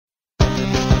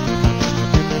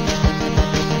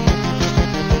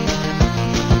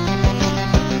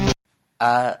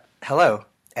Hello,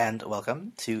 and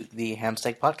welcome to the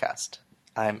Hamsteak Podcast.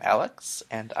 I'm Alex,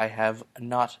 and I have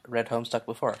not read Homestuck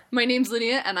before. My name's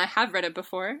Lydia, and I have read it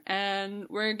before, and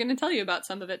we're going to tell you about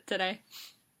some of it today.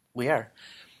 We are.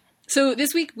 So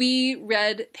this week we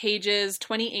read pages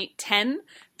 2810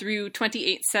 through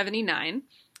 2879.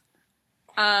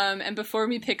 And before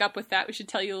we pick up with that, we should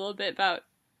tell you a little bit about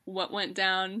what went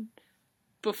down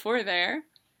before there.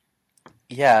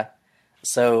 Yeah,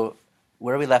 so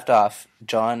where we left off,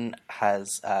 John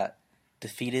has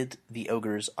defeated the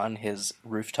ogres on his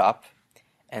rooftop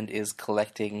and is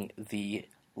collecting the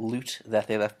loot that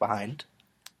they left behind.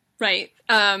 Right.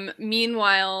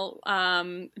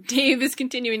 Meanwhile, Dave is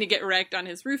continuing to get wrecked on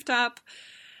his rooftop,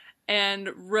 and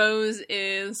Rose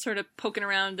is sort of poking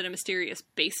around in a mysterious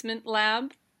basement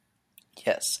lab.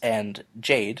 Yes, and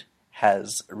Jade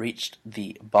has reached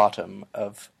the bottom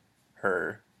of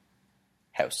her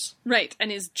house. Right, and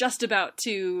is just about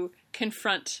to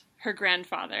confront her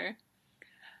grandfather.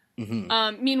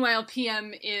 Mm-hmm. Meanwhile,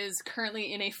 PM is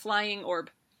currently in a flying orb.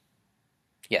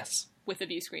 Yes. With a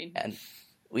view screen. And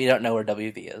we don't know where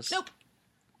WV is. Nope.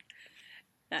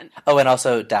 And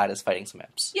also Dad is fighting some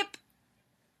imps. Yep.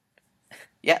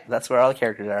 Yeah, that's where all the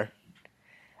characters are.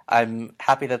 I'm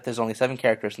happy that there's only 7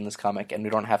 characters in this comic, and we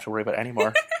don't have to worry about any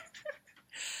more.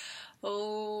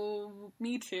 Oh,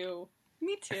 me too.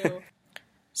 Me too.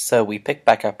 So we pick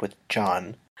back up with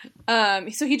John.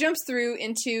 So he jumps through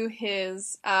into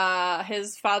his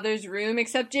father's room,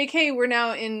 except JK, we're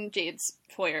now in Jade's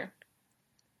foyer.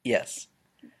 Yes.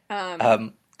 Go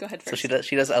ahead first. So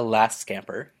she does a last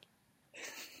scamper.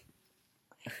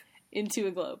 Into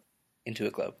a globe.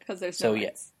 Because there's no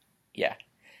lights. Yeah.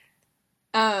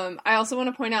 I also want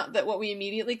to point out that what we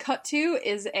immediately cut to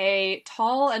is a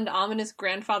tall and ominous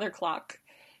grandfather clock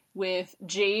with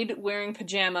Jade wearing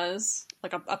pajamas,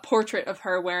 like a portrait of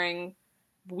her wearing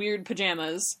weird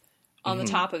pajamas on the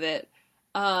top of it.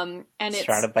 And it's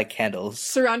surrounded by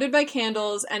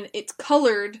candles, and it's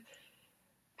colored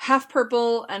half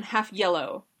purple and half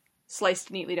yellow,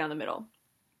 sliced neatly down the middle.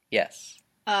 Yes.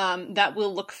 That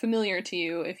will look familiar to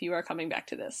you if you are coming back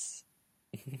to this.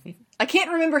 I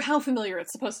can't remember how familiar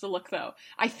it's supposed to look, though.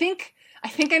 I think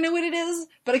I know what it is,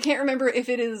 but I can't remember if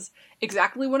it is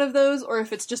exactly one of those or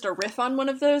if it's just a riff on one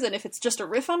of those. And if it's just a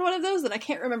riff on one of those, then I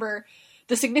can't remember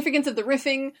the significance of the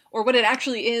riffing or what it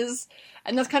actually is.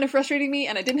 And that's kind of frustrating me,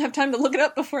 and I didn't have time to look it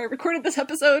up before I recorded this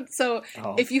episode. So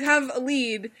If you have a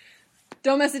lead,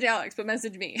 don't message Alex, but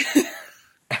message me.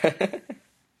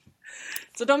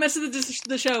 So don't message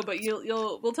the show, but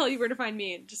we'll tell you where to find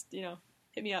me, and just,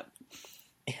 hit me up.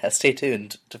 Yeah, stay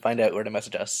tuned to find out where to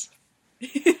message us.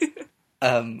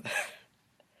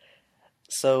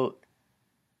 So,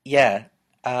 yeah,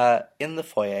 in the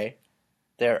foyer,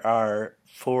 there are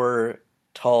 4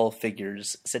 tall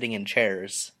figures sitting in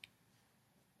chairs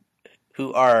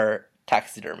who are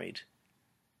taxidermied.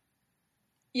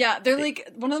 Yeah, they're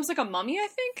one of them's like a mummy, I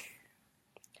think?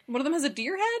 One of them has a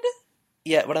deer head?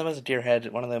 Yeah, one of them has a deer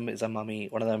head, one of them is a mummy,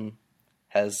 one of them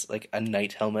has, a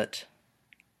knight helmet.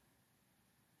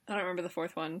 I don't remember the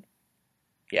 4th one.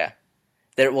 Yeah.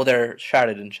 They're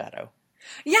shrouded in shadow.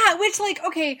 Yeah, which,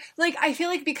 I feel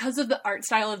like because of the art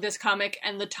style of this comic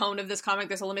and the tone of this comic,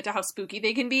 there's a limit to how spooky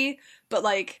they can be, but,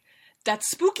 that's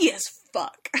spooky as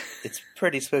fuck. It's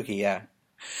pretty spooky, yeah.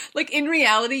 In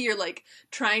reality, you're,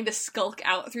 trying to skulk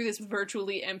out through this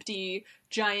virtually empty,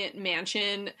 giant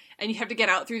mansion, and you have to get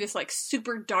out through this,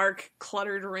 super dark,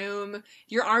 cluttered room.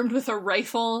 You're armed with a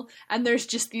rifle, and there's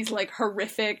just these,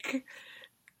 horrific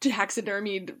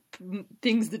taxidermied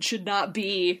things that should not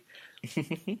be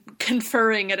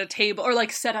conferring at a table, or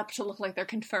set up to look like they're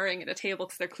conferring at a table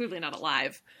because they're clearly not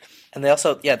alive. And they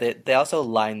also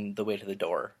line the way to the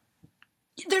door.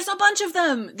 There's a bunch of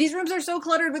them. These rooms are so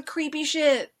cluttered with creepy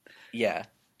shit. Yeah,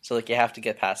 so you have to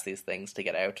get past these things to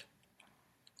get out.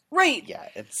 Right. Yeah,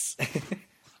 it's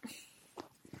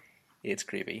it's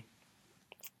creepy.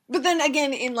 But then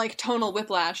again, in tonal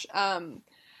whiplash,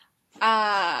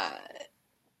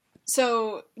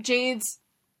 so Jade's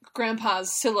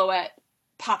grandpa's silhouette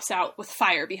pops out with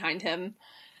fire behind him.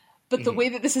 But the way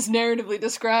that this is narratively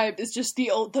described is just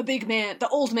the old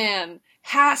man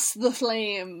has the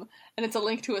flame, and it's a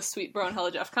link to a Sweet Bro and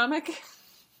Hella Jeff comic.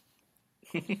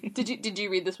 Did you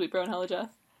read the Sweet Bro and Hella Jeff?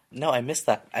 No, I missed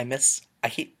that. I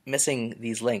keep missing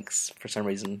these links for some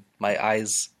reason. My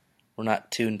eyes were not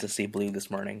tuned to see blue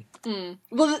this morning.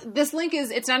 Well, this link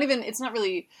it's not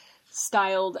really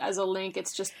styled as a link.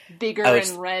 It's just bigger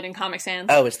and red in Comic Sans.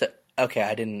 Oh, okay,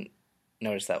 I didn't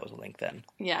notice that was a link then.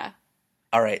 Yeah.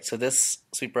 Alright, so this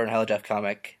Sweet Bro and Hella Jeff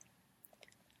comic,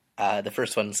 the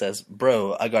first one says,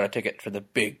 "Bro, I got a ticket for the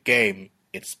big game."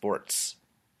 it's sports.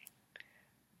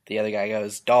 The other guy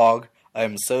goes, dog,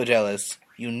 I'm so jealous.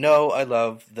 You know I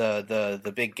love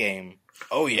the big game.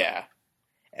 Oh yeah.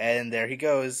 And there he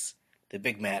goes. The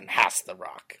big man has the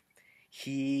rock.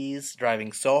 He's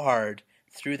driving so hard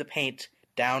through the paint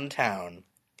downtown.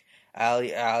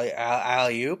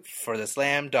 Alley-oop for the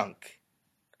slam dunk.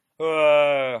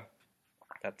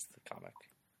 That's the comic.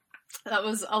 That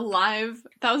was a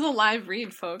live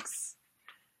read, folks.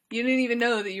 You didn't even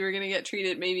know that you were going to get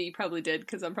treated. Maybe you probably did,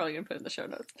 because I'm probably going to put it in the show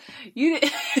notes.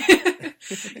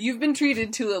 You've been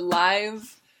treated to a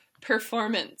live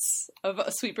performance of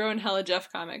a Sweet Bro and Hella Jeff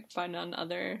comic by none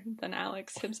other than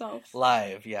Alex himself.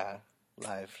 Live, yeah.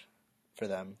 Live. For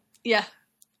them. Yeah.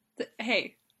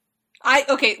 Hey.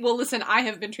 Well, listen, I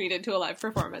have been treated to a live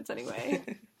performance anyway.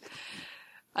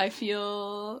 I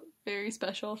feel very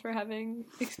special for having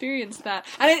experienced that.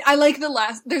 And I like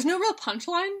there's no real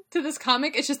punchline to this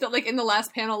comic. It's just that, like, in the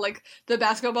last panel, like, the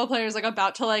basketball player is, like,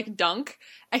 about to, like, dunk,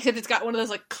 except it's got one of those,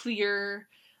 like, clear,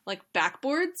 like,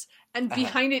 backboards, and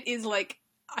behind it is, like,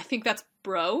 I think that's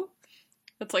Bro.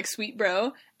 That's, like, Sweet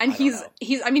Bro. And he's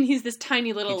this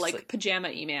tiny little, like,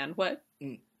 pajama-y man. What?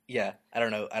 Yeah, I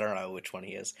don't know which one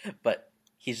he is, but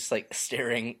he's just, like,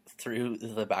 staring through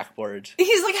the backboard.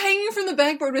 He's, like, hanging from the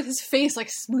backboard with his face, like,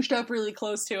 smooshed up really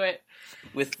close to it.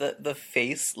 With the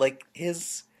face, like,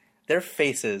 their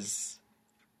faces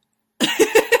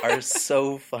are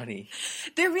so funny.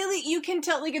 They're really, you can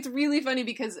tell, like, it's really funny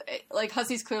because, like,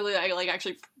 Hussy's clearly, like,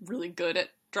 actually really good at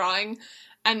drawing,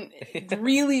 and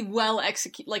really well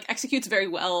executes very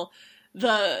well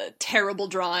the terrible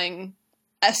drawing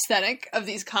aesthetic of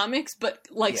these comics, but,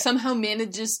 like, somehow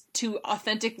manages to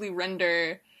authentically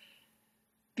render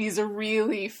these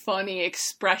really funny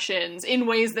expressions in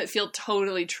ways that feel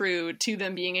totally true to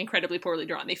them being incredibly poorly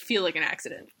drawn. They feel like an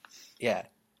accident. Yeah,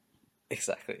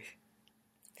 exactly.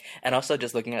 And also,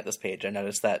 just looking at this page, I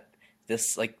noticed that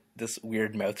this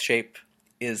weird mouth shape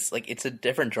is, like, it's a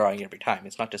different drawing every time.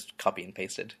 It's not just copy and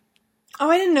pasted. Oh,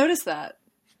 I didn't notice that.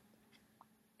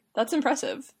 That's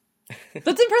impressive.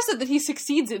 That's impressive that he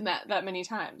succeeds in that many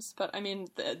times. But, I mean,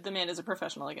 the man is a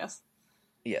professional, I guess.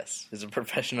 Yes, he's a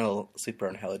professional Super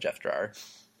and Hella Jeff drawer.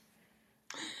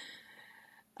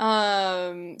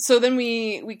 So then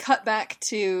we cut back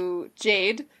to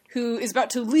Jade, who is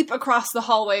about to leap across the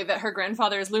hallway that her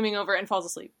grandfather is looming over and falls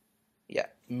asleep. Yeah,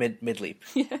 mid-leap.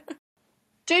 Yeah.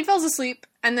 Jade falls asleep,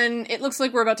 and then it looks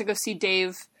like we're about to go see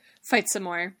Dave fight some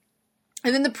more.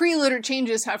 And then the preloader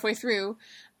changes halfway through,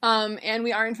 and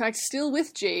we are, in fact, still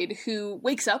with Jade, who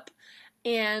wakes up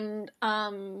and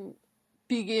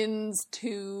begins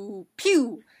to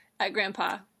pew at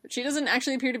Grandpa. But she doesn't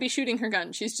actually appear to be shooting her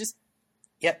gun. She's just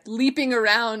leaping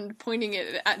around, pointing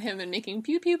it at him, and making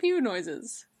pew-pew-pew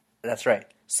noises. That's right.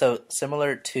 So,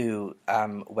 similar to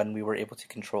when we were able to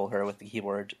control her with the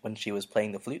keyboard when she was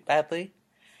playing the flute badly,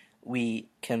 we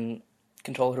can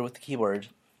control her with the keyboard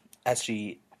as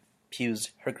she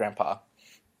pews her grandpa.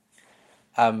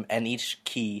 And each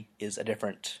key is a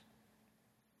different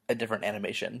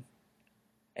animation.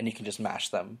 And you can just mash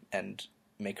them and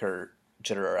make her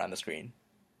jitter around the screen.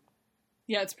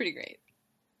 Yeah, it's pretty great.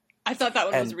 I thought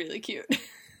that one was really cute.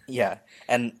 Yeah,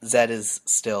 and Zed is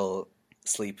still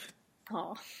asleep.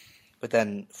 Oh. But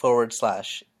then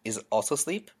 / is also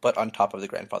asleep, but on top of the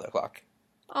grandfather clock.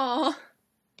 Aw.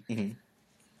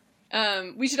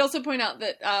 Mm-hmm. We should also point out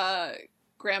that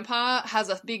Grandpa has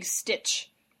a big stitch.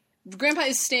 Grandpa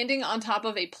is standing on top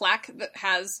of a plaque that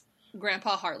has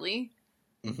Grandpa Harley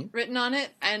written on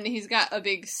it, and he's got a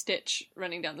big stitch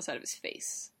running down the side of his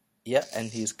face. Yeah,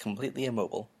 and he's completely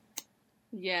immobile.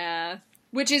 Yeah,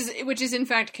 which is in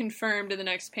fact confirmed in the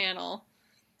next panel.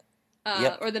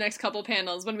 Or the next couple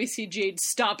panels, when we see Jade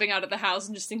stomping out of the house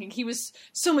and just thinking he was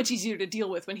so much easier to deal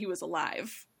with when he was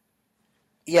alive.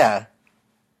 Yeah.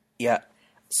 Yeah.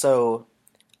 So,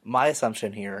 my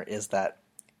assumption here is that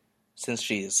since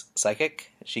she's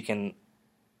psychic, she can,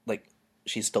 like,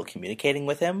 she's still communicating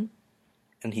with him,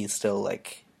 and he's still,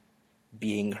 like,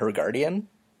 being her guardian.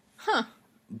 Huh.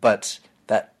 But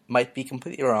that might be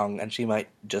completely wrong, and she might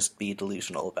just be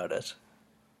delusional about it.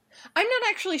 I'm not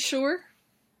actually sure.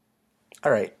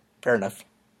 Alright, fair enough.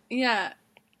 Yeah.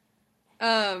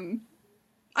 I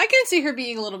can see her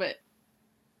being a little bit,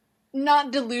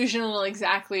 not delusional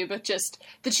exactly, but just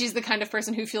that she's the kind of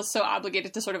person who feels so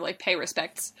obligated to sort of, like, pay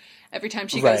respects every time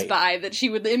she goes by, that she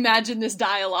would imagine this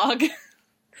dialogue.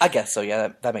 I guess so, yeah,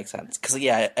 that makes sense. Because,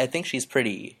 yeah, I think she's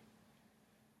pretty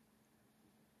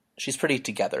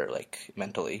together, like,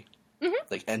 mentally. Mm-hmm.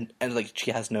 Like, and, like,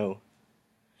 she has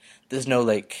there's no,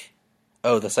 like,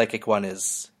 oh, the psychic one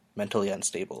is mentally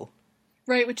unstable.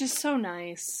 Right, which is so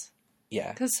nice.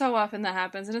 Yeah. Because so often that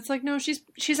happens, and it's like, no,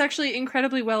 she's actually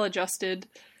incredibly well adjusted.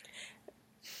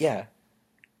 Yeah.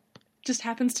 Just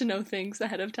happens to know things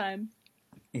ahead of time.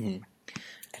 Mm-hmm.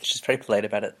 And she's pretty polite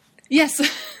about it. Yes.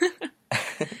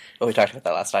 Well, we talked about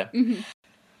that last time. Mm-hmm.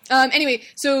 Anyway,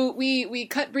 so we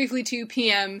cut briefly to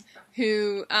PM,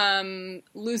 who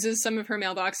loses some of her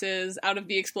mailboxes out of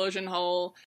the explosion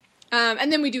hole,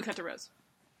 and then we do cut to Rose.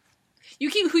 You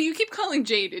keep calling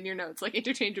Jade in your notes, like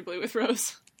interchangeably with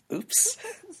Rose. Oops.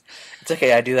 It's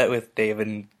okay, I do that with Dave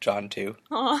and John too.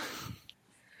 Aw.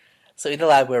 So in the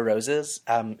lab where Rose is,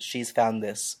 she's found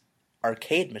this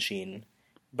arcade machine,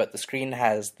 but the screen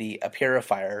has the a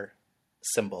purifier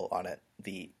symbol on it,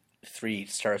 the 3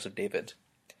 Stars of David.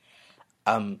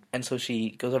 And so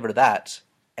she goes over to that,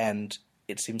 and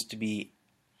it seems to be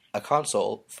a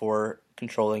console for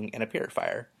controlling an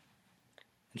purifier.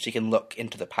 And she can look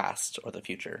into the past or the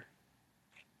future.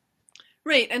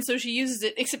 Right, and so she uses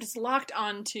it, except it's locked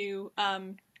onto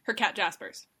her cat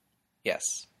Jaspers.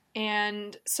 Yes.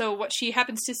 And so what she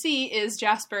happens to see is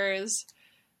Jaspers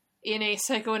in a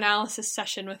psychoanalysis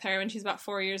session with her when she's about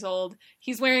 4 years old.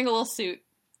 He's wearing a little suit.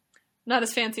 Not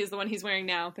as fancy as the one he's wearing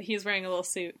now, but he's wearing a little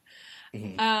suit.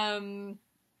 Mm-hmm.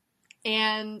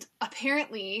 And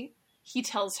apparently he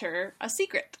tells her a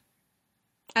secret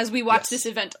as we watch this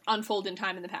event unfold in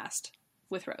time in the past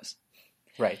with Rose.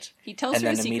 Right. He tells her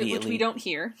a secret which we don't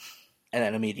hear. And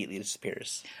then immediately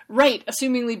disappears. Right,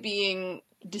 assumingly being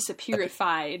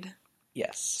disappearified.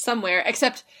 Yes. Somewhere,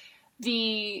 except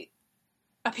a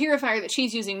purifier that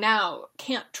she's using now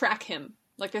can't track him.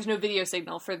 Like, there's no video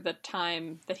signal for the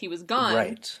time that he was gone.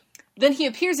 Right. Then he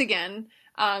appears again.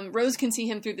 Rose can see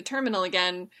him through the terminal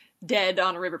again, dead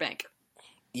on a riverbank.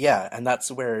 Yeah, and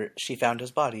that's where she found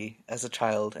his body as a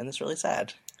child, and it's really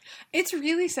sad. It's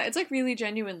really sad. It's, like, really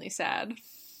genuinely sad.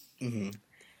 Mm-hmm.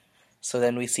 So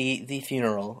then we see the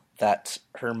funeral that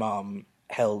her mom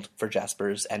held for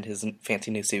Jaspers and his fancy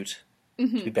new suit to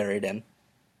be buried in.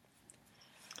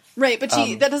 Right, but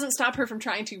that doesn't stop her from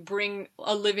trying to bring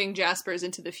a living Jaspers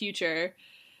into the future,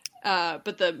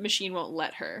 but the machine won't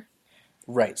let her.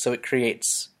 Right, so it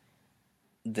creates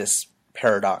this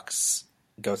paradox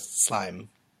ghost slime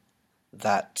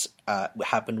that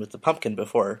happened with the pumpkin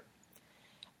before,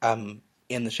 in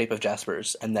the shape of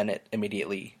Jaspers, and then it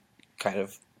immediately kind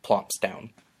of plumps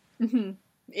down. Mm-hmm.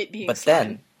 It being but slime.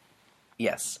 then,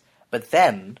 yes, but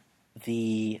then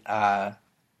the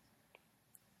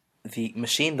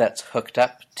machine that's hooked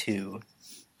up to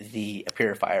the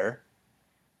purifier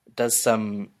does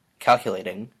some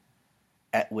calculating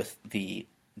with the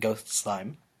ghost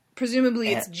slime.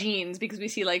 Presumably it's genes, because we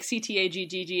see, like,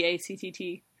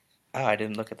 CTAGGGACTT. Oh, I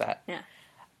didn't look at that. Yeah.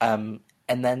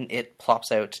 And then it plops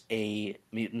out a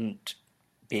mutant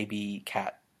baby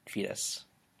cat fetus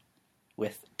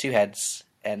with 2 heads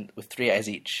and with 3 eyes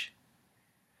each.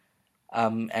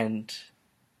 And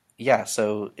yeah,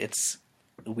 so it's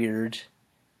weird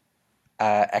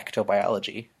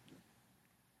ectobiology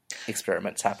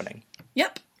experiments happening.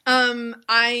 Yep.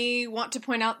 I want to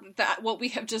point out that what we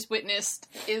have just witnessed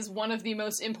is one of the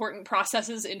most important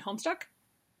processes in Homestuck.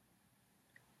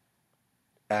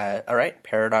 All right,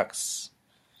 paradox,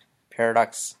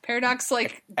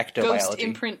 like ectobiology. ghost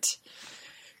imprint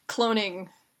cloning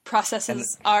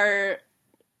processes are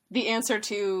the answer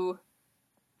to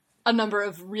a number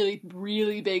of really,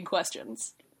 really big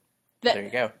questions. There you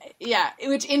go. Yeah,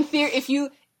 which in theory,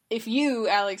 if you,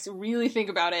 Alex, really think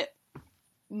about it,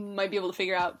 might be able to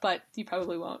figure out, but you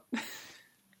probably won't.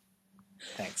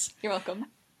 Thanks. You're welcome.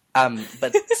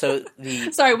 But so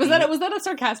sorry, was that a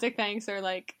sarcastic thanks, or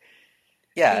like?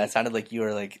 Yeah, it sounded like you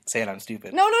were like saying I'm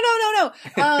stupid. No.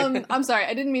 I'm sorry,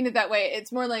 I didn't mean it that way.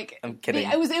 It's more like I'm kidding.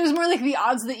 It was more like the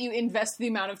odds that you invest the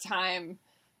amount of time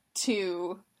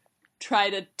to try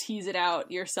to tease it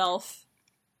out yourself.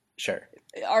 Sure.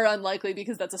 Are unlikely,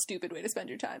 because that's a stupid way to spend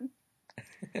your time.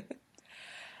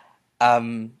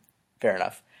 Fair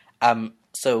enough.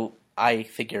 So I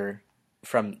figure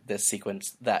from this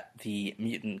sequence that the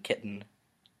mutant kitten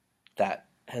that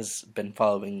has been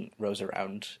following Rose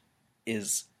around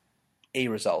is a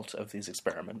result of these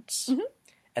experiments. Mm-hmm.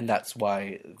 And that's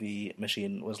why the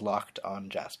machine was locked on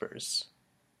Jaspers.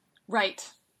 Right.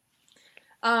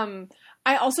 I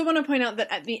also want to point out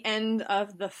that at the end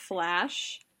of The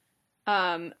Flash,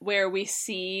 where we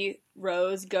see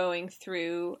Rose going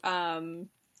through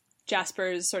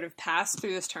Jasper's sort of pass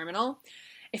through this terminal,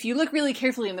 if you look really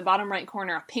carefully in the bottom right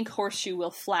corner, a pink horseshoe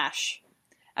will flash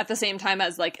at the same time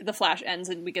as, like, the flash ends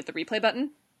and we get the replay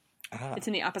button. Ah. It's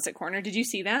in the opposite corner. Did you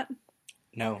see that?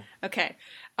 No. Okay.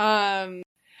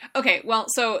 Okay, well,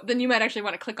 so then you might actually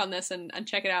want to click on this and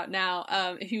check it out now.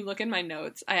 If you look in my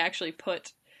notes, I actually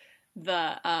put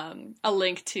a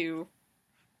link to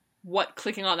what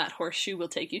clicking on that horseshoe will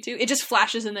take you to. It just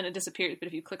flashes and then it disappears, but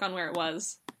if you click on where it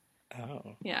was...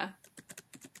 Oh. Yeah.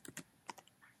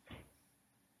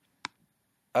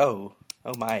 Oh.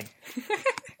 Oh my.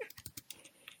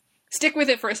 Stick with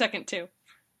it for a second, too.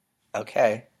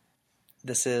 Okay.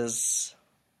 This is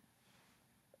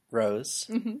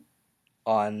Rose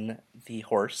on the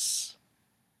horse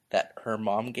that her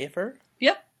mom gave her.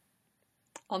 Yep.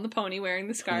 On the pony wearing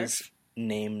the scarf. Who's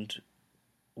named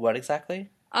what exactly?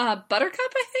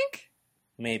 Buttercup, I think?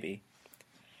 Maybe.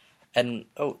 And,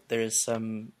 there's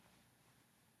some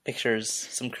pictures,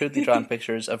 some crudely drawn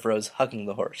pictures of Rose hugging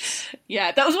the horse.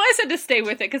 Yeah, that was why I said to stay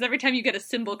with it, because every time you get a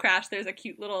cymbal crash, there's a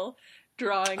cute little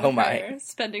drawing of her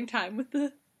spending time with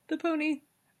the pony.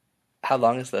 How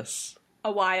long is this?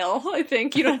 A while, I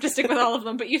think. You don't have to stick with all of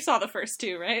them, but you saw the first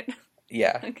two, right?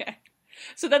 Yeah. Okay.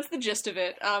 So that's the gist of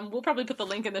it. We'll probably put the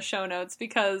link in the show notes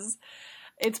because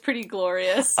it's pretty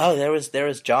glorious. Oh, there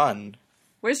was John.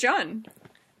 Where's John?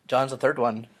 John's the third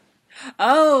one.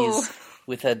 Oh. He's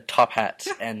with a top hat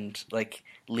and,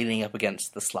 leaning up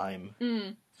against the slime.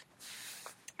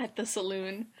 At the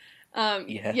saloon.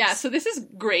 Yes. Yeah, so this is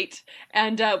great.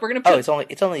 And we're going to put... Oh,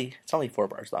 it's only 4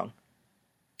 bars long.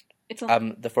 It's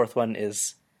only... The fourth one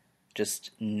is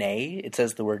just nay. It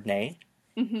says the word nay.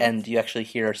 And you actually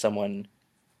hear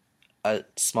a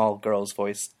small girl's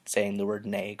voice saying the word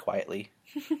nay quietly.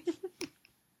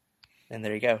 And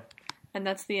there you go. And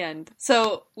that's the end.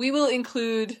 So we will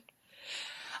include...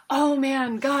 Oh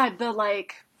man, God, the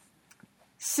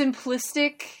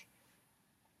simplistic,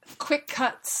 quick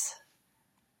cuts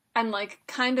and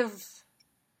kind of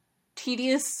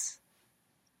tedious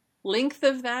length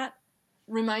of that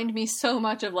remind me so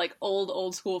much of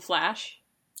old school Flash.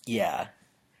 Yeah.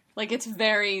 It's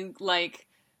very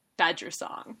Badger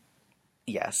Song.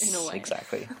 Yes, in a way.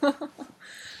 Exactly.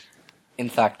 In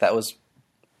fact, that was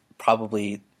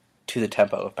probably to the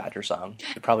tempo of Badger Song.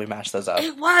 You probably mashed those up.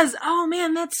 It was! Oh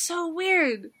man, that's so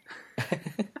weird!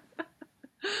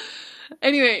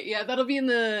 Anyway, yeah, that'll be in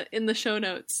the show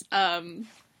notes.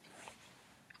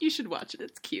 You should watch it,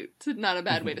 it's cute. It's not a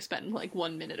bad way to spend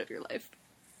 1 minute of your life.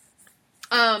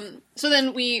 So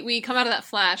then we come out of that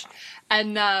flash,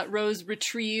 and Rose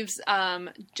retrieves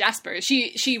Jaspers.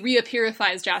 She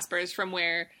reapurifies Jaspers from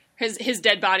where his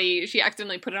dead body, she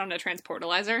accidentally put it on a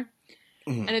transportalizer,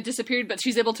 and it disappeared, but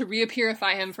she's able to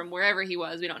reapurify him from wherever he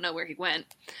was. We don't know where he went.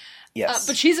 Yes.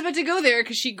 But she's about to go there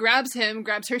because she grabs him,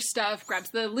 grabs her stuff, grabs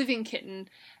the living kitten,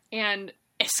 and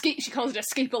she calls it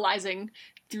escapalizing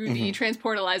through the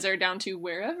transportalizer down to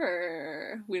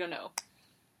wherever. We don't know.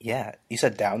 Yeah, you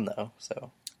said down though,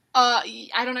 so.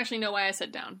 I don't actually know why I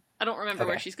said down. I don't remember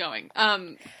where she's going. I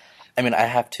mean, I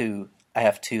have to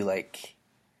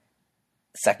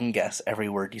second guess every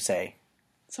word you say.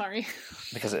 Sorry.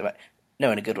 Because it might,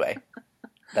 no, in a good way.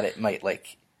 That it might,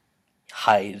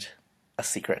 hide a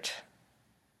secret.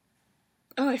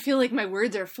 Oh, I feel like my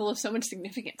words are full of so much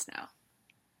significance now.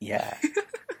 Yeah.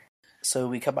 So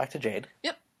we come back to Jade.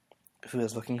 Yep. Who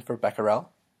is looking for Becquerel.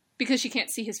 Because she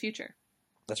can't see his future.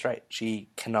 That's right. She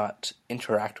cannot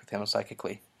interact with him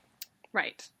psychically.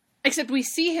 Right. Except we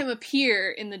see him appear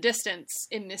in the distance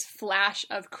in this flash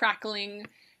of crackling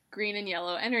green and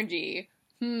yellow energy.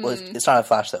 Well, it's not a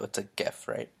flash, though. It's a GIF,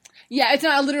 right? Yeah, it's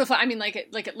not a literal flash. I mean, like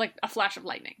a flash of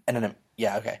lightning. And then,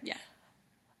 yeah, okay. Yeah.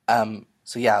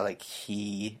 So yeah,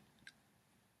 he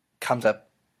comes up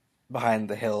behind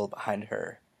the hill behind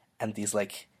her, and these,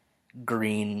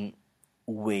 green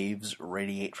waves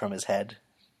radiate from his head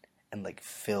and,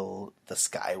 fill the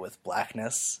sky with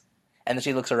blackness. And then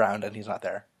she looks around, and he's not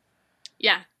there.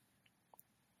 Yeah.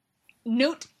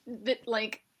 Note that,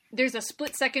 there's a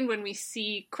split second when we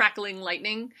see crackling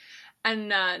lightning, and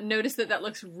notice that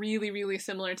looks really, really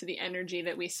similar to the energy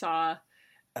that we saw.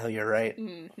 Oh, you're right.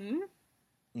 Mm-hmm.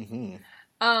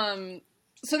 Mm-hmm.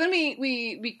 So then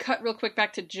we cut real quick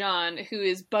back to John, who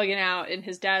is bugging out in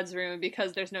his dad's room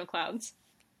because there's no clouds.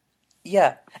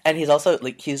 Yeah, and he's also,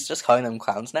 he's just calling them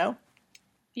clowns now.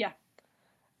 Yeah.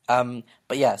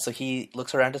 But yeah, so he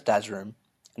looks around his dad's room,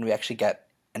 and we actually get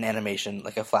an animation,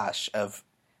 a flash of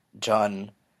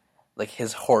John,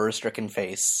 his horror-stricken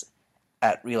face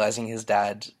at realizing his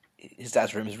dad's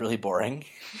room is really boring.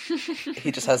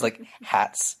 He just has,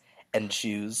 hats and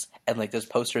shoes, and, there's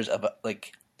posters of,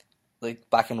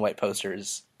 black and white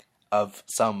posters of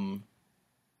some,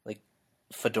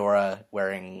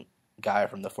 fedora-wearing guy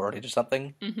from the 40s or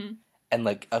something. Mm-hmm.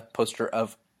 And, a poster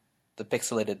of the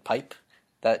pixelated pipe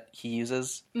that he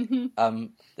uses. Mm-hmm.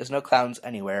 There's no clowns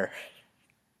anywhere.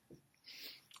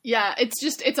 Yeah,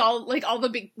 it's all, like, all the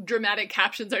big dramatic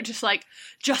captions are just like,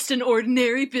 just an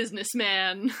ordinary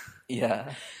businessman.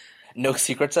 Yeah. No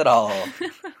secrets at all.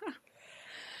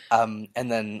 And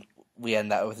then we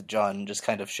end that with John just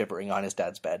kind of shivering on his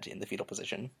dad's bed in the fetal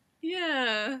position.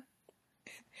 Yeah.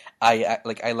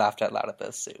 I laughed out loud at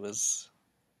this. It was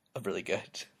really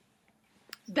good.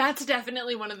 That's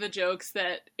definitely one of the jokes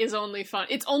that is only fun.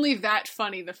 It's only that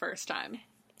funny the first time.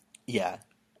 Yeah,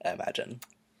 I imagine.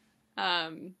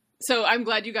 So I'm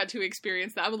glad you got to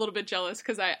experience that. I'm a little bit jealous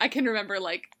because I can remember,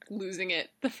 like, losing it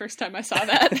the first time I saw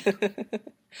that.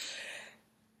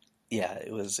 Yeah,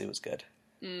 it was good.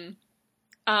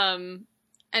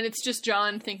 And it's just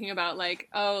John thinking about, like,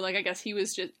 oh, like, I guess he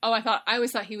was just, oh, I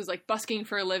always thought he was, like, busking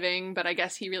for a living, but I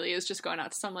guess he really is just going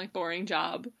out to some, like, boring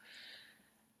job.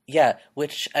 Yeah,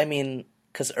 which, I mean,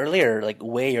 because earlier, like,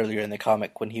 way earlier in the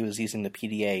comic, when he was using the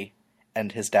PDA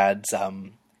and his dad's,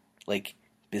 like,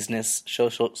 business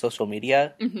social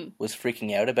media was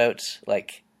freaking out about,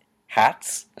 like,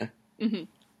 hats. Yeah,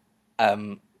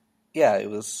 it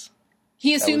was...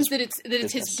 He assumes that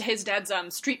it's his dad's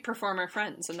street performer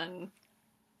friends, and then...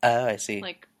 Oh, I see.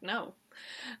 Like, no.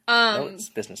 No, it's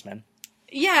businessmen.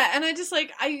 Yeah, and I just,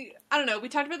 like, I don't know, we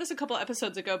talked about this a couple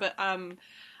episodes ago, but,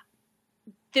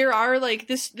 there are, like,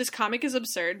 this comic is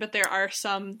absurd, but there are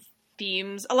some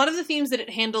themes, a lot of the themes that it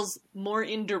handles more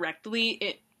indirectly,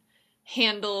 it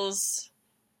handles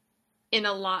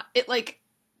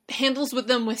handles with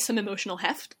them with some emotional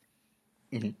heft.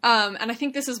 And I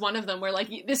think this is one of them where, like,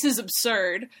 this is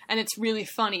absurd and it's really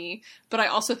funny, but I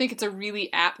also think it's a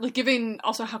really apt, like, given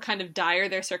also how kind of dire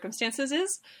their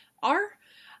circumstances are.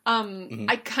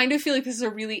 I kind of feel like this is a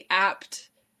really apt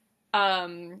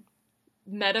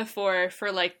metaphor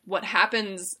for, like, what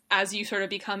happens as you sort of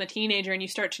become a teenager and you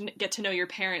start to get to know your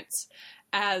parents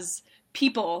as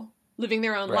people living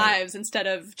their own lives instead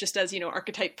of just as,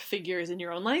 archetype figures in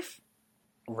your own life.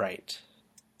 Right.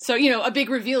 So, a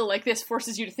big reveal like this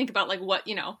forces you to think about, like, what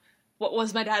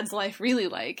was my dad's life really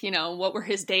like? What were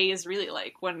his days really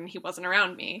like when he wasn't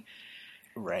around me?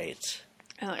 Right.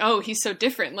 And, like, oh, he's so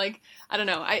different. Like, I don't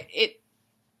know. It's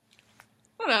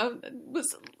a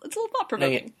little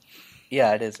thought-provoking. No,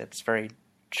 yeah, it is. It's very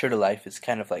true to life. It's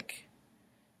kind of like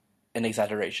an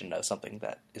exaggeration of something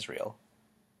that is real.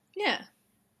 Yeah.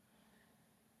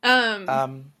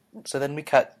 So then we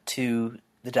cut to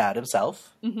the dad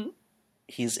himself. Mm-hmm.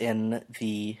 He's in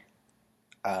the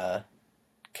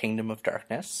Kingdom of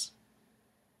Darkness,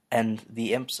 and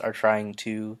the imps are trying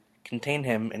to contain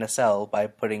him in a cell by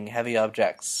putting heavy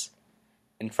objects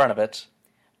in front of it,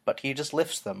 but he just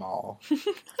lifts them all.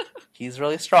 He's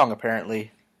really strong,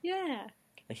 apparently. Yeah.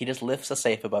 He just lifts a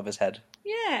safe above his head.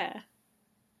 Yeah.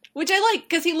 Which I like,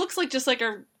 because he looks like just like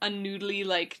a noodly,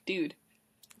 like, dude.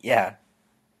 Yeah.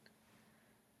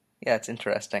 Yeah, it's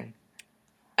interesting.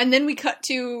 And then we cut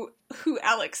to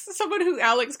someone who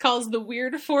Alex calls the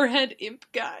weird forehead imp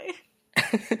guy.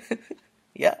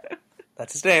 Yeah,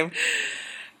 that's his name.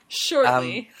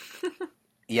 Shortly.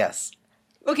 Yes.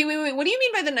 Okay, wait. What do you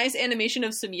mean by the nice animation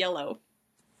of some yellow?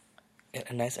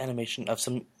 A nice animation of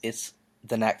some... It's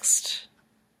the next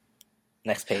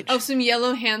page. Oh, some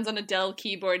yellow hands on a Dell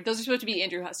keyboard. Those are supposed to be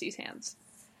Andrew Husse's hands.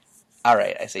 All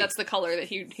right, I see. That's the color that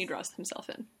he draws himself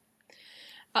in.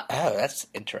 Oh, that's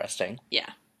interesting. Yeah.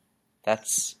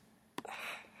 That's...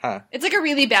 Huh. It's like a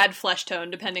really bad flesh tone,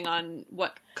 depending on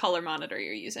what color monitor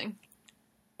you're using.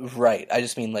 Right. I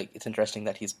just mean, like, it's interesting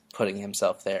that he's putting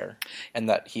himself there, and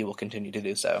that he will continue to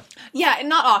do so. Yeah, and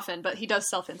not often, but he does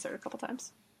self-insert a couple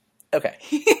times. Okay.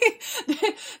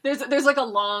 There's like a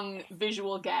long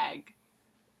visual gag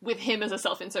with him as a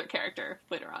self-insert character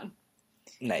later on.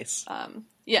 Nice.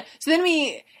 Yeah. So then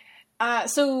we...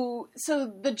 So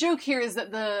the joke here is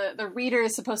that the reader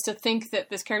is supposed to think that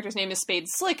this character's name is Spade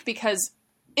Slick because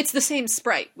it's the same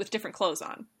sprite with different clothes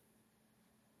on.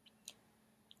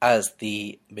 As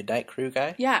the Midnight Crew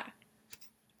guy? Yeah.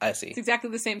 I see. It's exactly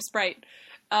the same sprite.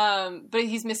 But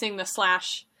he's missing the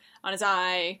slash on his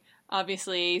eye.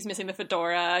 Obviously, he's missing the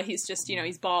fedora. He's just,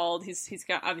 he's bald. He's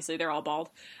got, obviously they're all bald.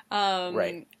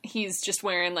 Right. He's just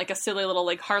wearing like a silly little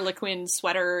like Harlequin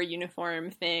sweater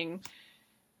uniform thing.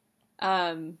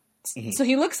 So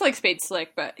he looks like Spade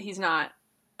Slick, but he's not.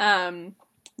 Then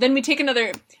we take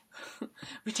another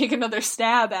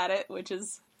stab at it, which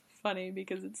is funny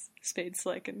because it's Spade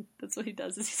Slick and that's what he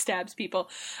does is he stabs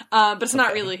people. But it's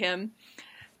not really him.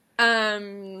 I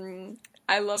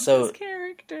love this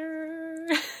character.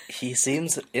 He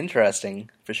seems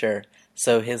interesting for sure.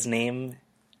 So his name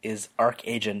is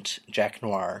Archagent Jack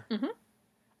Noir. Mm-hmm.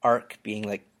 Arc being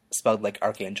like spelled like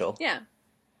Archangel. Yeah.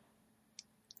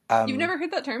 You've never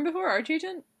heard that term before,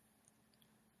 Archagent?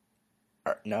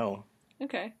 No.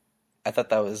 Okay. I thought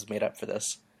that was made up for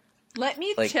this. Let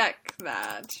me Like- check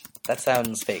that. That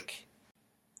sounds fake.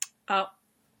 Oh.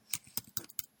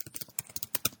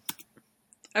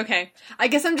 Okay. I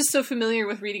guess I'm just so familiar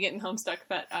with reading it in Homestuck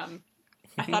that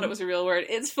I thought it was a real word.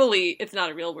 It's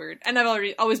not a real word. And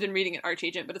I've always been reading it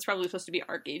Archagent, but it's probably supposed to be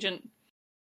Archagent.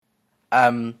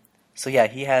 So yeah,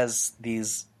 he has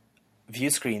these view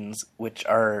screens, which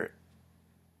are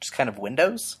just kind of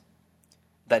windows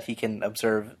that he can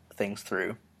observe things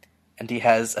through. And he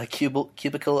has a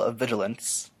cubicle of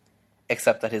vigilance,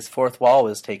 except that his fourth wall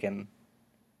was taken.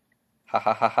 Ha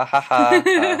ha ha ha ha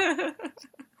ha.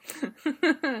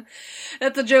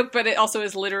 That's a joke, but it also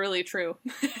is literally true.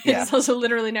 Yeah. It's also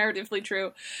literally narratively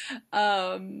true.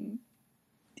 In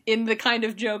the kind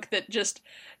of joke that just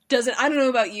doesn't, I don't know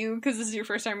about you, because this is your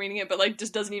first time reading it, but like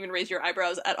just doesn't even raise your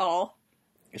eyebrows at all.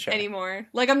 Sure. Anymore.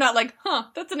 Like, I'm not like,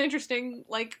 that's an interesting,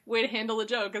 like, way to handle a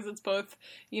joke, because it's both,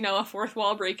 a fourth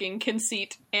wall breaking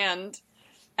conceit and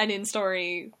an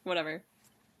in-story, whatever.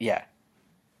 Yeah.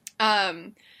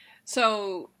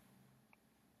 So,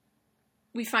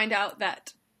 we find out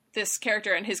that this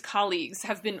character and his colleagues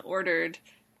have been ordered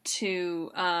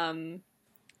to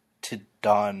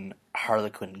don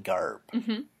Harlequin garb.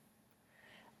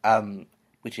 Mm-hmm.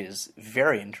 Which is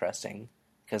very interesting,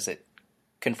 because it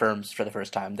confirms for the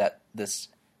first time that this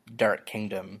Dark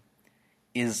Kingdom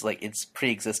is, like, it's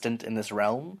pre-existent in this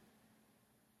realm,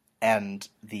 and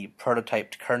the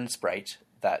prototyped Kern sprite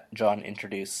that John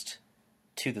introduced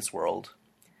to this world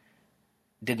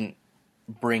didn't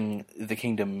bring the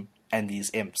kingdom and these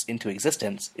imps into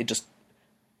existence. It just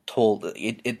told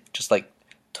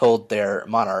their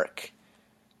monarch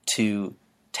to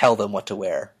tell them what to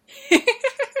wear.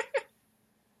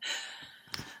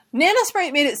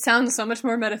 Nanosprite made it sound so much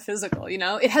more metaphysical,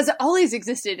 It has always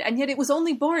existed, and yet it was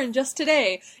only born just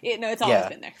today. It's always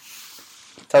been there.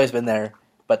 It's always been there,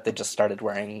 but they just started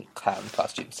wearing clown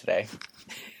costumes today.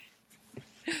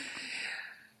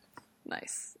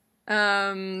 Nice.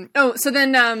 So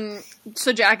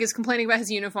Jack is complaining about his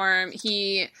uniform.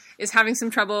 He is having some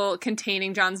trouble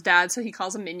containing John's dad, so he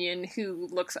calls a minion who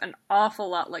looks an awful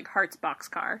lot like Hart's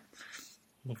boxcar.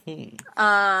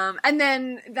 And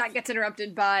then that gets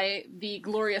interrupted by the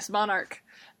glorious monarch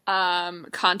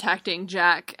contacting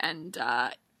Jack and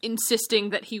insisting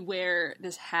that he wear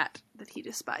this hat that he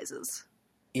despises.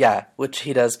 Yeah, which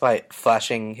he does by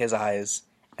flashing his eyes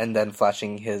and then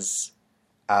flashing his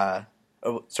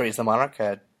is the monarch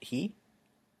he?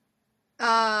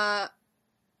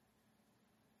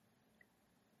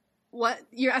 What?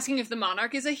 You're asking if the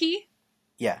monarch is a he?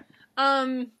 Yeah.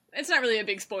 It's not really a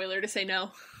big spoiler to say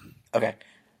no. Okay.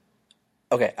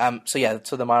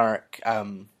 So the monarch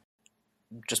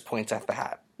just points at the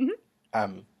hat.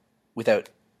 Mm-hmm. Without,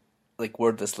 like,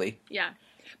 wordlessly. Yeah.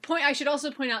 I should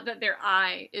also point out that their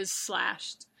eye is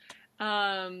slashed.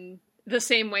 The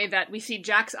same way that we see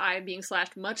Jack's eye being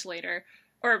slashed much later.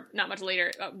 Or, not much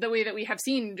later. The way that we have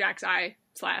seen Jack's eye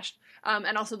slashed.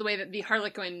 And also the way that the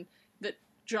Harlequin that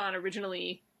John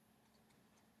originally...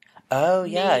 Oh,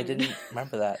 yeah, I didn't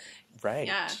remember that. Right.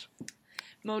 Yeah.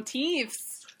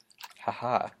 Motifs.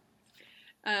 Haha.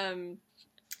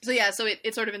 So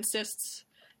it sort of insists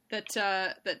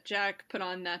that Jack put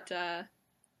on that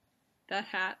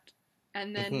hat,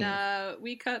 and then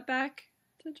we cut back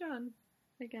to John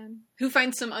again, who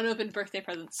finds some unopened birthday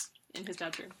presents in his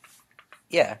dad's room.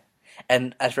 Yeah,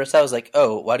 and at first I was like,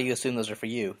 "Oh, why do you assume those are for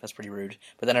you? That's pretty rude."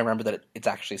 But then I remember that it's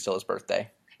actually still his birthday.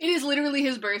 It is literally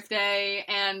his birthday,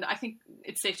 and I think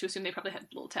it's safe to assume they probably had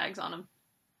little tags on him.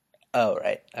 Oh,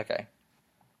 right. Okay.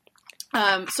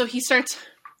 So he starts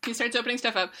opening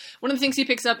stuff up. One of the things he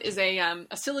picks up is a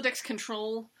Sylladex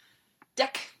control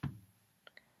deck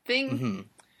thing,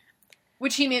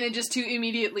 which he manages to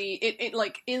immediately. It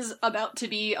is about to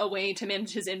be a way to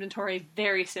manage his inventory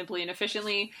very simply and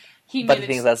efficiently. He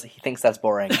thinks that's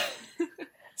boring,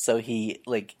 so he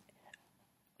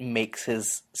makes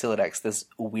his Sylladex this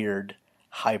weird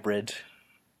hybrid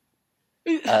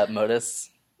modus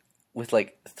with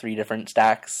 3 different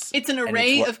stacks. It's an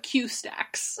array of Q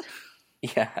stacks.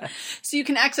 Yeah. So you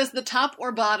can access the top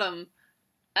or bottom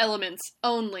elements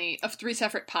only of 3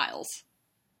 separate piles.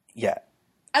 Yeah.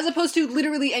 As opposed to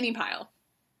literally any pile.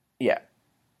 Yeah.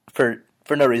 For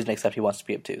no reason except he wants to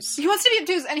be obtuse. He wants to be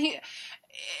obtuse, and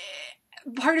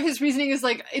part of his reasoning is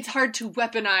it's hard to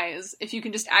weaponize if you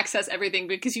can just access everything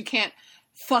because you can't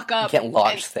fuck up. You can't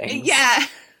launch things. Yeah.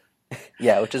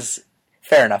 Yeah, which is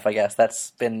fair enough, I guess.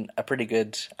 That's been a pretty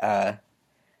good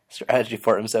strategy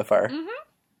for him so far.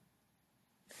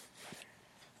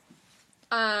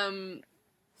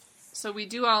 So we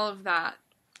do all of that.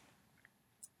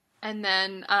 And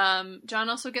then John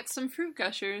also gets some fruit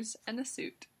gushers and a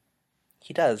suit.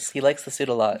 He does. He likes the suit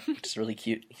a lot, which is really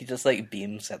cute. He just, like,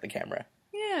 beams at the camera.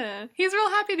 Yeah. He's real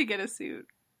happy to get a suit.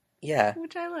 Yeah.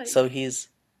 Which I like. So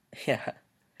yeah.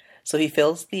 So he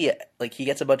fills he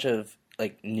gets a bunch of,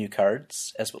 like, new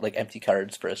cards, as like, empty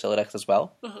cards for his Rolodex as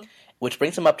well, which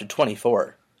brings him up to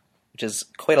 24, which is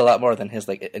quite a lot more than his,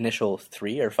 like, initial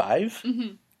 3 or 5.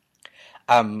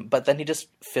 Mm-hmm. But then he just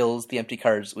fills the empty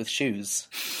cards with shoes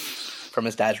from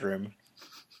his dad's room.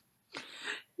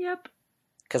 Yep.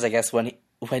 Because I guess when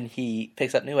he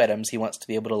picks up new items, he wants to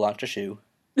be able to launch a shoe.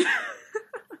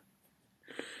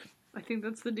 I think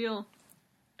that's the deal.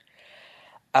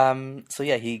 So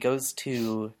yeah, he goes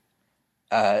to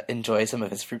enjoy some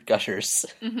of his fruit gushers.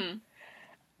 Mm-hmm.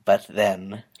 But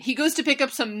then he goes to pick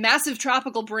up some massive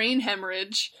tropical brain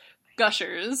hemorrhage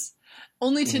gushers,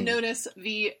 only to notice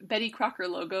the Betty Crocker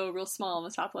logo real small in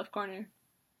the top left corner.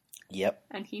 Yep.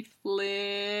 And he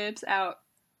flips out.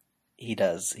 He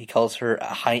does. He calls her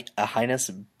a highness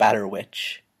batter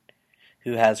witch,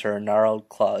 who has her gnarled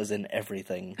claws in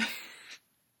everything.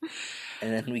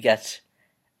 And then we get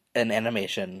an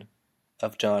animation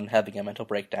of John having a mental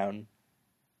breakdown.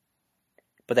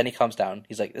 But then he calms down.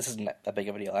 He's like, this isn't that big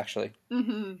of a deal, actually.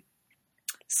 Mm-hmm.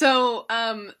 So,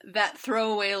 that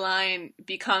throwaway line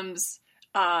becomes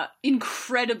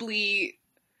incredibly,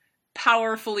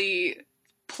 powerfully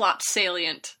plot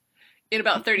salient in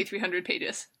about 3,300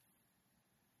 pages.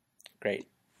 Great.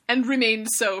 And remains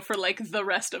so for, like, the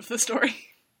rest of the story.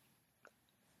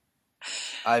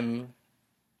 I'm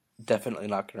definitely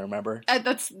not going to remember.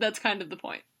 That's kind of the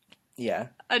point. Yeah.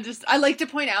 I like to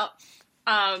point out,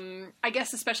 I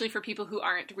guess especially for people who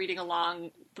aren't reading along,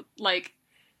 like,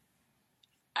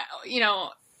 you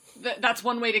know, that's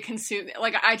one way to consume,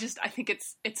 like, I think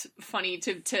it's funny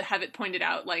to have it pointed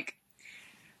out, like,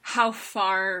 how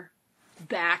far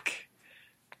back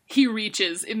he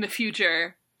reaches in the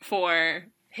future for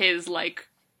his, like,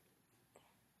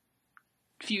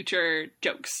 future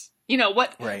jokes. You know,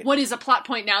 what is a plot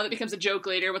point now that becomes a joke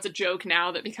later? What's a joke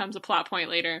now that becomes a plot point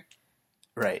later?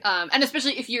 Right. And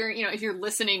especially if you're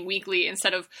listening weekly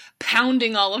instead of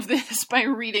pounding all of this by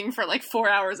reading for like 4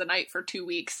 hours a night for 2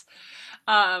 weeks,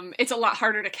 it's a lot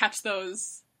harder to catch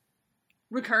those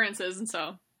recurrences. And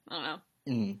so, I don't know.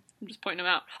 I'm just pointing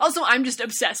them out. Also, I'm just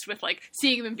obsessed with like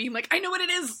seeing them being like, I know what it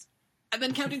is! And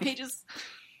then counting pages.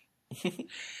 And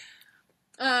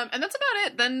that's about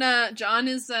it. Then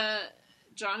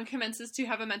John commences to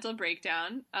have a mental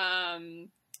breakdown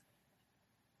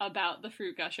about the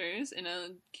fruit gushers in a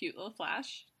cute little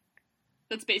flash.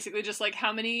 That's basically just like,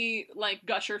 how many like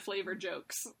gusher flavor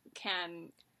jokes can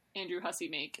Andrew Hussey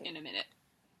make in a minute?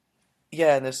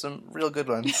 Yeah, and there's some real good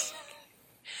ones.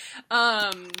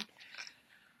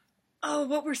 Oh,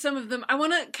 what were some of them?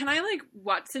 Can I like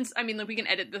watch, since, I mean, like, we can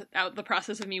edit out the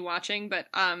process of me watching, but,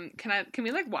 can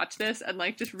we like watch this and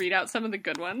like just read out some of the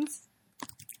good ones?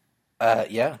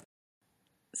 Yeah.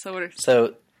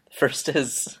 So first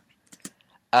is,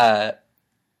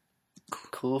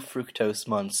 cool fructose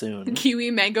monsoon.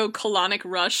 Kiwi mango colonic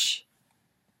rush.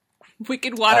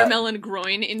 Wicked watermelon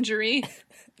groin injury.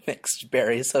 Mixed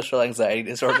berry social anxiety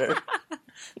disorder.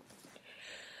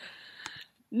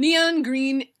 Neon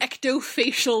green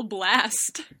ectofacial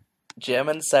blast. Jam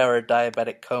and sour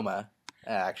diabetic coma.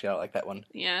 Actually, I don't like that one.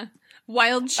 Yeah.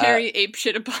 Wild cherry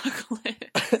apeshit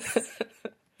apocalypse.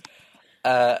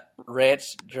 Ranch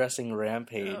dressing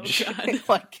rampage. Oh, God.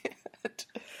 I can't.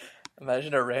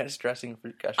 Imagine a ranch dressing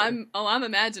fruit gusher. I'm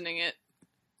imagining it.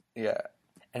 Yeah.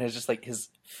 And it's just like his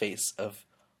face of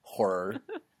horror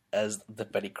as the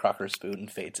Betty Crocker spoon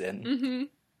fades in. Mm-hmm.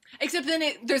 Except then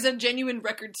there's a genuine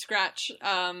record scratch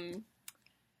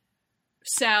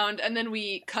sound, and then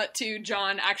we cut to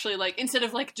John actually, like, instead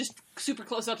of like just super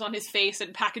close-ups on his face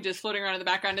and packages floating around in the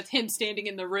background, it's him standing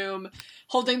in the room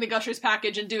holding the Gushers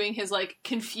package and doing his like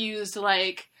confused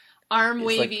like arm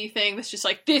wavy thing that's just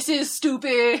like, this is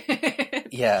stupid.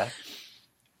 Yeah.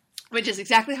 Which is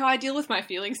exactly how I deal with my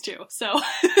feelings too. So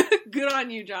good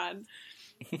on you, John.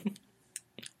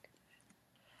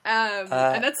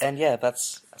 That's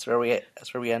where we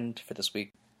end for this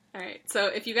week. All right. So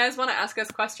if you guys want to ask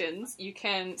us questions, you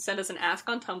can send us an ask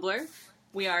on Tumblr.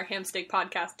 We are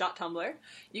hamsteakpodcast.tumblr.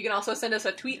 You can also send us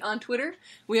a tweet on Twitter.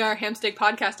 We are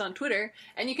hamsteakpodcast on Twitter.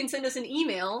 And you can send us an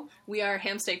email. We are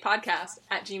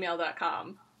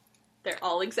hamsteakpodcast@gmail.com. They're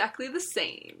all exactly the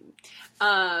same.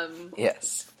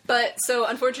 Yes. But, so,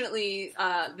 unfortunately,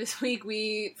 this week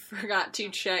we forgot to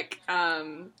check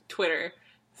Twitter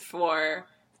for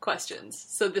questions.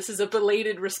 So this is a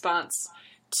belated response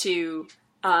to,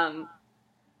 are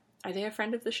they a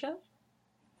friend of the show?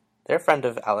 They're a friend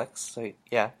of Alex, so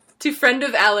yeah. To friend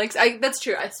of Alex. That's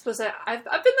true. I suppose I've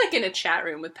been, like, in a chat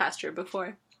room with Pastor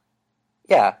before.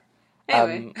 Yeah.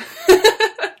 Anyway.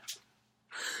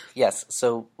 Yes,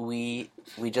 so we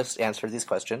just answered these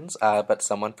questions, but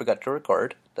someone forgot to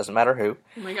record. Doesn't matter who.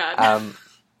 Oh my god.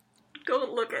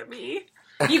 Don't look at me.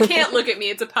 You can't look at me.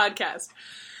 It's a podcast.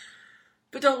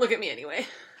 But don't look at me anyway.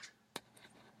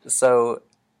 So,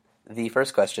 the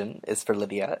first question is for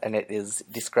Lydia, and it is,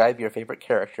 describe your favorite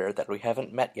character that we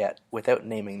haven't met yet without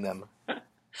naming them.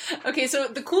 Okay, so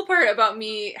the cool part about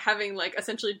me having, like,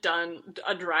 essentially done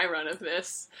a dry run of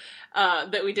this,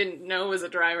 that we didn't know was a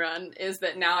dry run, is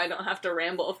that now I don't have to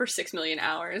ramble for 6 million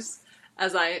hours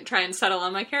as I try and settle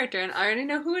on my character, and I already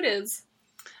know who it is.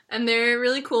 And they're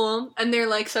really cool, and they're,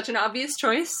 like, such an obvious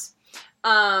choice. But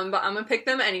I'm gonna pick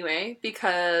them anyway,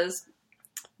 because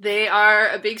they are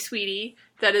a big sweetie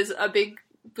that is a big,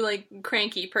 like,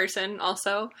 cranky person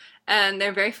also, and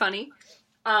they're very funny.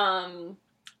 And,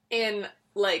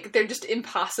 like, they're just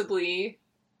impossibly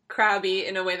crabby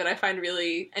in a way that I find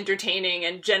really entertaining,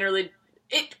 and generally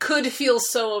it could feel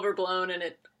so overblown, and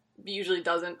it usually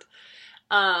doesn't.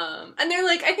 And they're,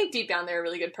 like, I think deep down they're a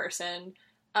really good person.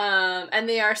 And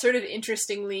they are sort of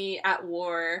interestingly at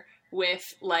war with,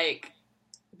 like,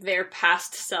 their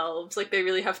past selves. Like, they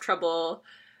really have trouble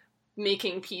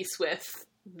making peace with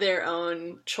their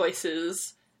own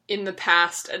choices in the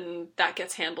past, and that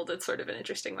gets handled in sort of an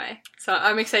interesting way. So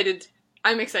I'm excited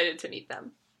to meet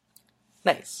them.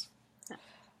 Nice.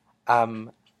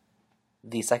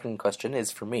 The second question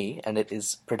is for me, and it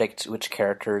is predict which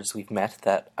characters we've met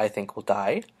that I think will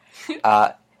die.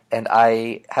 And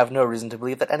I have no reason to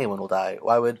believe that anyone will die.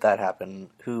 Why would that happen?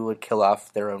 Who would kill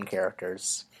off their own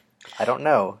characters? I don't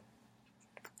know.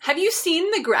 Have you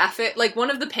seen the graphic? Like, one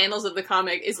of the panels of the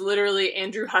comic is literally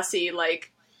Andrew Hussey,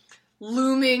 like,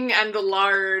 looming and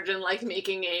large and, like,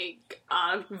 making a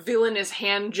villainous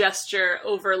hand gesture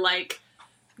over, like,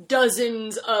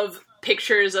 dozens of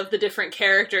pictures of the different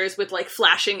characters with, like,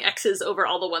 flashing X's over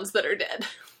all the ones that are dead.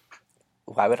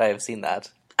 Why would I have seen that?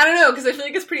 I don't know, because I feel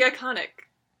like it's pretty iconic.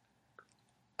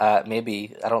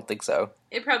 Maybe. I don't think so.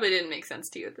 It probably didn't make sense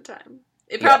to you at the time.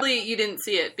 You didn't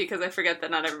see it, because I forget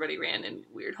that not everybody ran in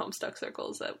weird Homestuck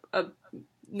circles at a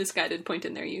misguided point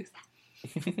in their youth.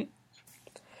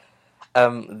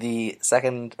 The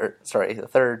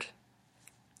third.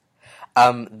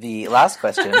 The last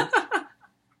question.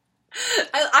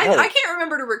 I can't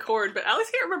remember to record, but Alex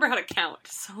can't remember how to count.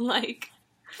 So, like,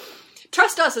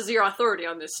 trust us as your authority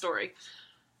on this story.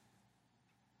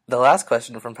 The last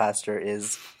question from Pastor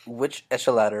is, which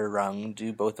echelon rung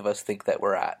do both of us think that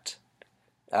we're at?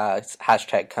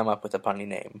 Hashtag come up with a punny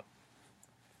name.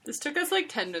 This took us like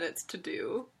 10 minutes to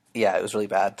do. Yeah, it was really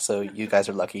bad, so you guys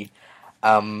are lucky.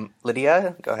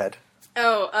 Lydia, go ahead.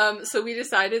 So we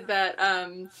decided that,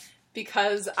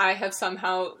 because I have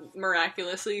somehow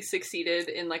miraculously succeeded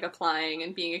in, like, applying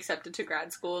and being accepted to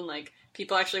grad school, and, like,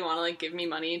 people actually want to, like, give me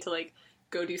money to, like,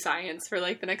 go do science for,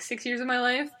 like, the next 6 years of my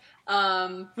life,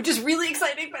 which is really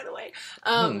exciting, by the way.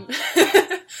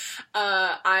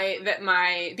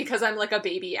 Because I'm, like, a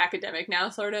baby academic now,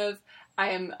 sort of,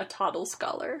 I am a toddle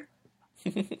scholar.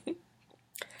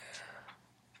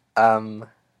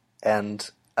 And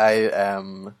I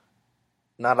am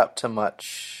not up to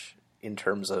much in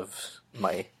terms of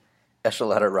my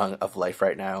echelon rung of life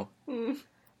right now.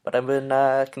 But I've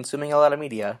been consuming a lot of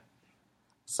media.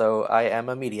 So I am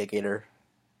a media gator.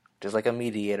 Just like a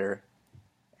mediator.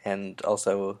 And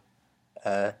also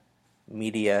a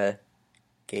media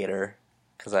gator.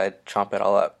 Because I chomp it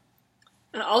all up.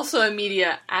 And also a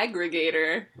media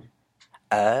aggregator.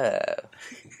 Well,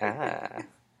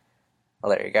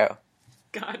 there you go.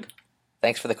 God.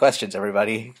 Thanks for the questions,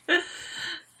 everybody.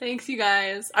 Thanks, you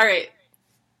guys. All right.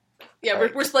 Yeah,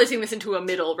 we're splicing this into a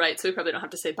middle, right? So we probably don't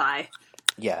have to say bye.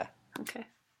 Yeah. Okay.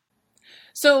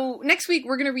 So next week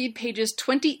we're going to read pages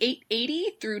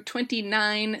 2880 through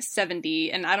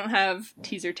 2970, and I don't have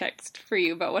teaser text for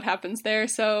you about what happens there,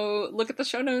 so look at the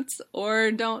show notes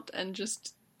or don't and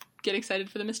just get excited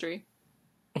for the mystery.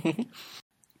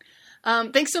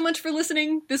 Thanks so much for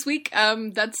listening this week.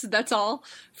 That's all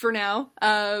for now.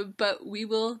 But we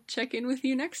will check in with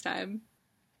you next time.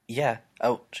 Yeah.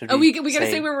 Oh, should we gotta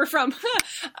say where we're from.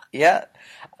 Yeah.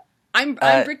 I'm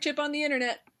Brick Chip on the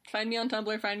internet. Find me on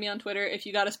Tumblr, find me on Twitter. If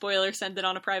you got a spoiler, send it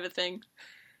on a private thing.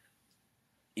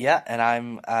 Yeah, and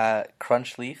I'm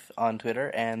Crunch Leaf on Twitter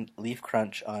and Leaf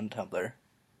Crunch on Tumblr.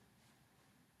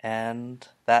 And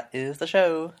that is the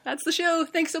show. That's the show.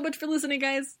 Thanks so much for listening,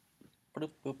 guys. Boop,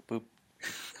 boop, boop.